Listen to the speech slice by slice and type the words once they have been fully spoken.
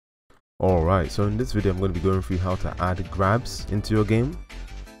Alright, so in this video I'm going to be going through how to add grabs into your game,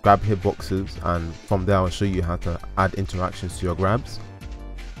 grab hitboxes, and from there I'll show you how to add interactions to your grabs.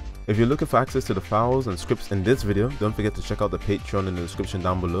 If you're looking for access to the files and scripts in this video, don't forget to check out the Patreon in the description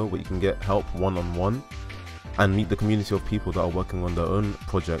down below, where you can get help one-on-one and meet the community of people that are working on their own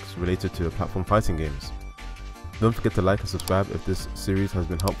projects related to platform fighting games. Don't forget to like and subscribe if this series has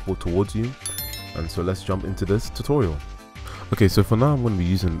been helpful towards you, and so let's jump into this tutorial. Okay, so for now I'm going to be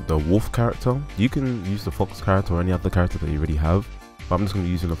using the wolf character. You can use the fox character or any other character that you already have, but I'm just going to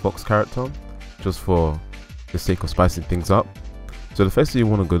be using the fox character just for the sake of spicing things up. So the first thing you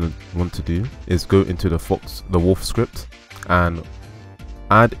want to do is go into the wolf script and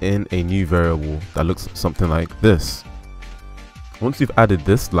add in a new variable that looks something like this. Once you've added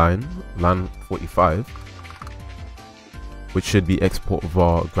this line 45, which should be export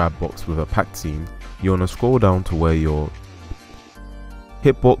var grab box with a packed scene, you want to scroll down to where your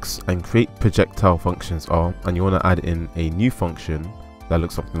hitbox and create projectile functions are, and you want to add in a new function that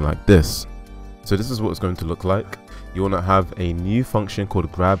looks something like this. So this is what it's going to look like. You want to have a new function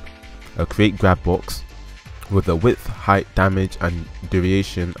called create grab box with the width, height, damage, and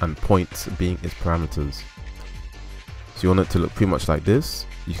duration and points being its parameters. So you want it to look pretty much like this.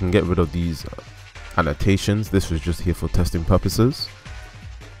 You can get rid of these annotations. This was just here for testing purposes.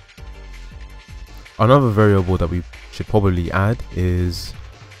 Another variable that we should probably add is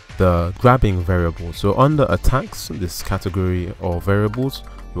the grabbing variable. So under attacks, this category of variables,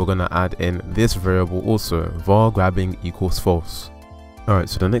 we're going to add in this variable also, var grabbing equals false. Alright,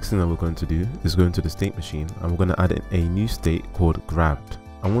 so the next thing that we're going to do is go into the state machine, and we're going to add in a new state called grabbed.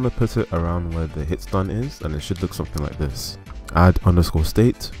 I want to put it around where the hit stun is, and it should look something like this. Add underscore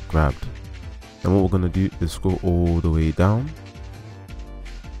state grabbed. And what we're going to do is scroll all the way down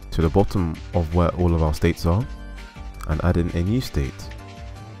to the bottom of where all of our states are and add in a new state.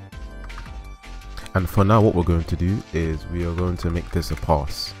 And for now what we're going to do is we are going to make this a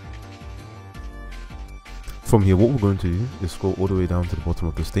pass. From here what we're going to do is scroll all the way down to the bottom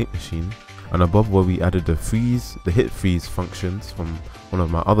of the state machine, and above where we added the hit freeze functions from one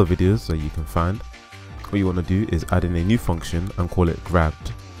of my other videos that you can find, what you want to do is add in a new function and call it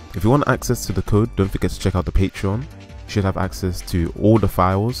grabbed. If you want access to the code, don't forget to check out the Patreon. You should have access to all the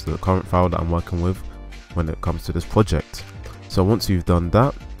files, the current file that I'm working with when it comes to this project. So once you've done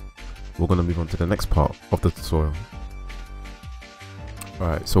that, we're going to move on to the next part of the tutorial.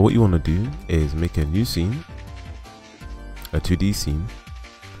 Alright, so what you want to do is make a new scene, a 2D scene,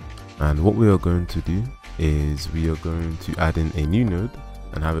 and what we are going to do is we are going to add in a new node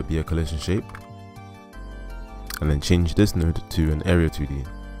and have it be a collision shape, and then change this node to an area 2D.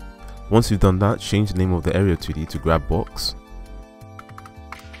 Once you've done that, change the name of the area 2D to grab box,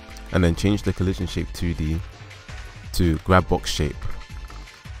 and then change the collision shape 2D to grab box shape.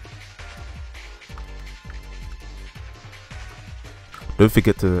 Don't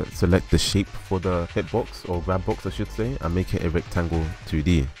forget to select the shape for the hitbox, or grab box I should say, and make it a rectangle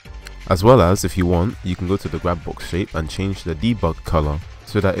 2D. As well as, if you want, you can go to the grab box shape and change the debug color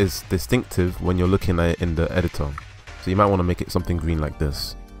so that it's distinctive when you're looking at it in the editor. So you might want to make it something green like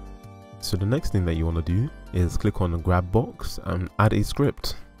this. So the next thing that you want to do is click on the grab box and add a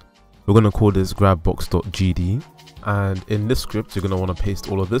script. We're going to call this grabbox.gd, and in this script you're going to want to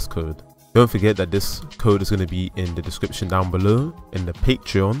paste all of this code. Don't forget that this code is going to be in the description down below in the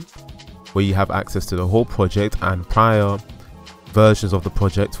Patreon, where you have access to the whole project and prior versions of the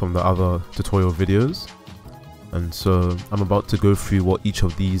project from the other tutorial videos. And so I'm about to go through what each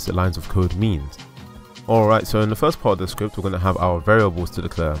of these lines of code means. Alright, so in the first part of the script we're going to have our variables to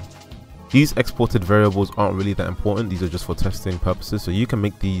declare. These exported variables aren't really that important, these are just for testing purposes, so you can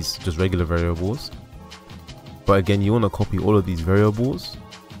make these just regular variables. But again, you want to copy all of these variables.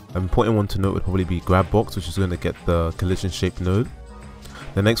 An important one to note would probably be grab box, which is going to get the collision shape node.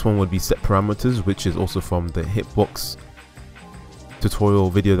 The next one would be set parameters, which is also from the hitbox tutorial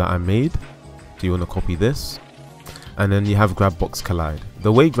video that I made. So you want to copy this. And then you have grab box collide.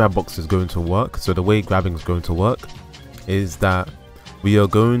 The way grab box is going to work, so the way grabbing is going to work, is that we are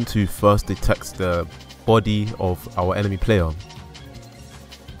going to first detect the body of our enemy player.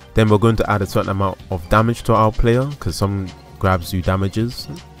 Then we're going to add a certain amount of damage to our player, because some grabs do damages.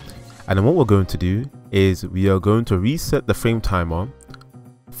 And then what we're going to do is we are going to reset the frame timer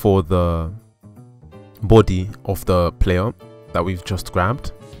for the body of the player that we've just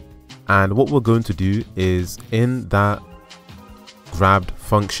grabbed. And what we're going to do is in that grabbed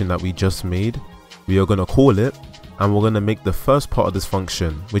function that we just made, we are going to call it, and we're going to make the first part of this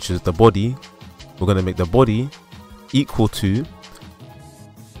function, which is the body, we're going to make the body equal to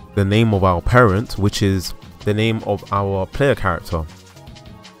the name of our parent, which is the name of our player character.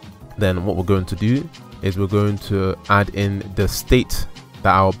 then what we're going to do is we're going to add in the state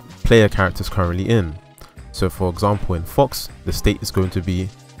that our player character is currently in. So for example, in Fox, the state is going to be,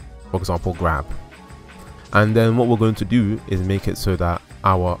 for example, grab. And then what we're going to do is make it so that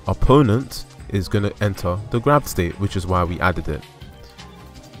our opponent is going to enter the grab state, which is why we added it.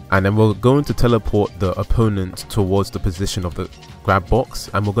 And then we're going to teleport the opponent towards the position of the grab box,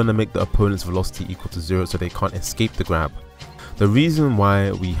 and we're going to make the opponent's velocity equal to 0 so they can't escape the grab. The reason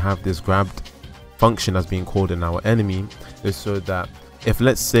why we have this grabbed function as being called in our enemy is so that if,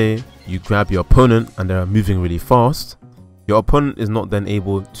 let's say, you grab your opponent and they're moving really fast, your opponent is not then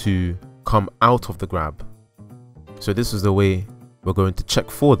able to come out of the grab. So this is the way we're going to check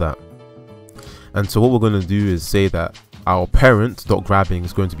for that. And so what we're going to do is say that our parent.grabbing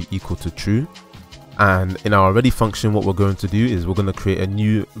is going to be equal to true. And in our ready function, what we're going to do is we're going to create a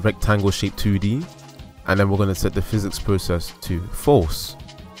new rectangle shape 2D, and then we're going to set the physics process to false.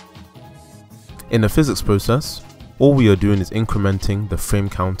 In the physics process, all we are doing is incrementing the frame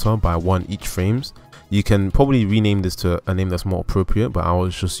counter by 1 each frames. You can probably rename this to a name that's more appropriate, but I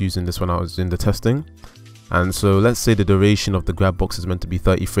was just using this when I was doing the testing. And so let's say the duration of the grab box is meant to be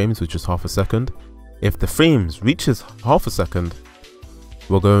 30 frames, which is half a second. If the frames reaches half a second,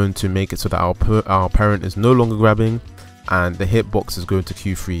 we're going to make it so that our parent is no longer grabbing, and the hitbox is going to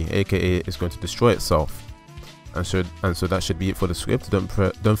Q3, aka it's going to destroy itself. And so that should be it for the script.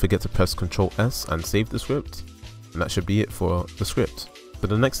 Don't forget to press Ctrl S and save the script, and that should be it for the script. So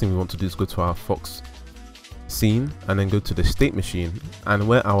the next thing we want to do is go to our Fox scene and then go to the state machine, and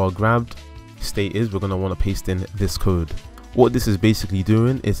where our grabbed state is, we're going to want to paste in this code. What this is basically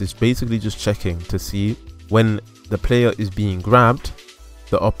doing is it's basically just checking to see when the player is being grabbed,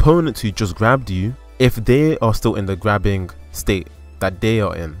 the opponent who just grabbed you, if they are still in the grabbing state that they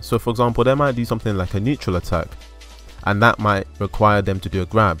are in. So for example, they might do something like a neutral attack, and that might require them to do a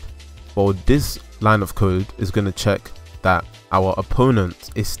grab. Well, this line of code is going to check that our opponent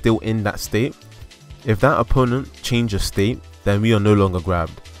is still in that state. If that opponent changes state, then we are no longer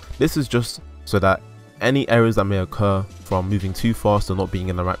grabbed. This is just so that any errors that may occur from moving too fast or not being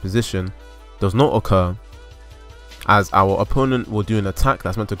in the right position does not occur, as our opponent will do an attack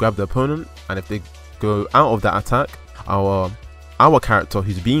that's meant to grab the opponent, and if they go out of that attack, our character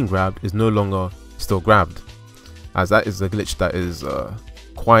who's being grabbed is no longer still grabbed, as that is a glitch that is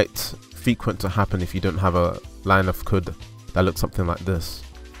quite frequent to happen if you don't have a line of code that looks something like this.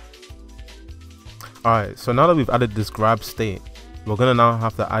 Alright, so now that we've added this grab state, we're going to now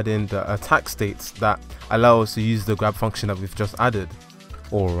have to add in the attack states that allow us to use the grab function that we've just added.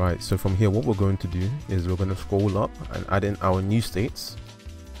 Alright, so from here what we're going to do is we're going to scroll up and add in our new states.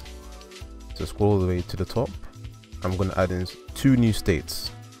 So scroll all the way to the top. I'm going to add in 2 new states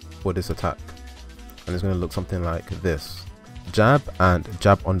for this attack, and it's going to look something like this: jab and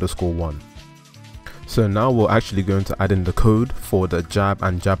jab_1. So now we're actually going to add in the code for the jab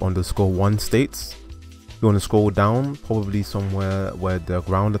and jab_1 states. You want to scroll down probably somewhere where the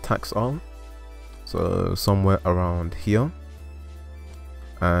ground attacks are, so somewhere around here,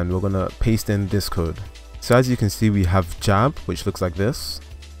 and we're going to paste in this code. So as you can see, we have jab, which looks like this,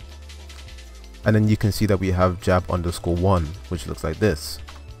 and then you can see that we have jab_1, which looks like this.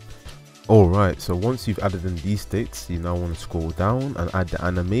 Alright, so once you've added in these states, you now want to scroll down and add the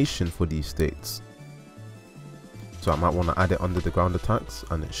animation for these states. So I might want to add it under the ground attacks,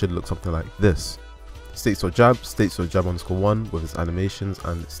 and it should look something like this: states or jab_1 with its animations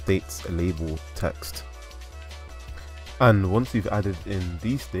and states label text. And once you've added in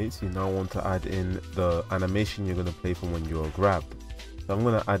these states, you now want to add in the animation you're going to play from when you're grabbed. So I'm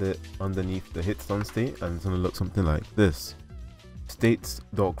going to add it underneath the hit stun state, and it's going to look something like this: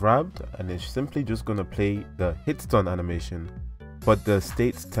 states.grabbed, and it's simply just going to play the hit stun animation, but the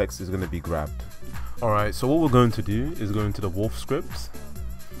states text is going to be grabbed. Alright, so what we're going to do is go into the wolf script,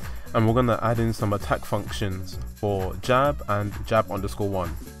 and we're going to add in some attack functions for jab and jab_1.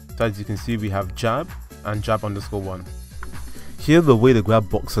 So as you can see, we have jab and jab_1. Here the way the grab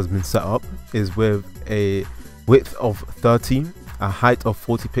box has been set up is with a width of 30, a height of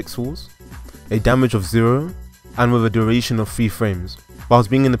 40 pixels, a damage of 0, and with a duration of 3 frames, whilst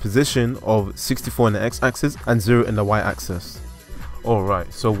being in the position of 64 in the x-axis and 0 in the y-axis.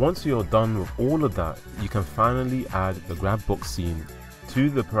 Alright, so once you're done with all of that, you can finally add the grab box scene to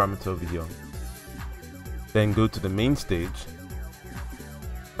the parameter over here. Then go to the main stage,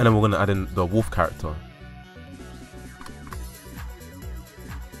 and then we're going to add in the wolf character.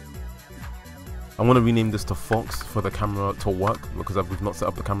 I want to rename this to Fox for the camera to work, because we've not set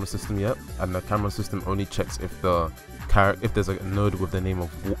up the camera system yet, and the camera system only checks if there's a node with the name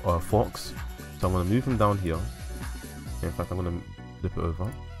of Fox. So I'm going to move him down here. In fact, I'm going to flip it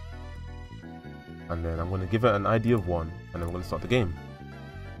over. and then I'm going to give it an ID of 1, and then we're going to start the game.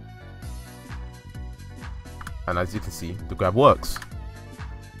 And as you can see, the grab works.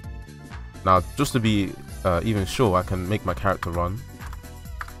 Now, just to be even sure, I can make my character run.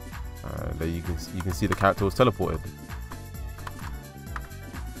 There you can see the character was teleported.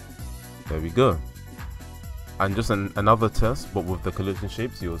 There we go. And just another test, but with the collision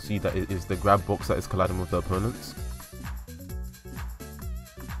shapes, you'll see that it is the grab box that is colliding with the opponents.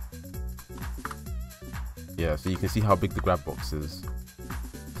 Yeah, so you can see how big the grab box is.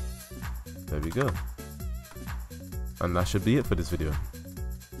 There we go. And that should be it for this video.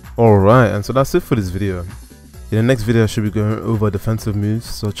 Alright, and so that's it for this video. In the next video I should be going over defensive moves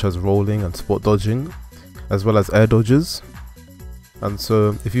such as rolling and spot dodging, as well as air dodges. And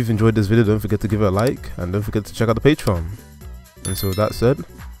so if you've enjoyed this video, don't forget to give it a like, and don't forget to check out the Patreon. And so with that said,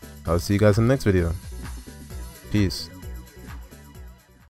 I'll see you guys in the next video. Peace.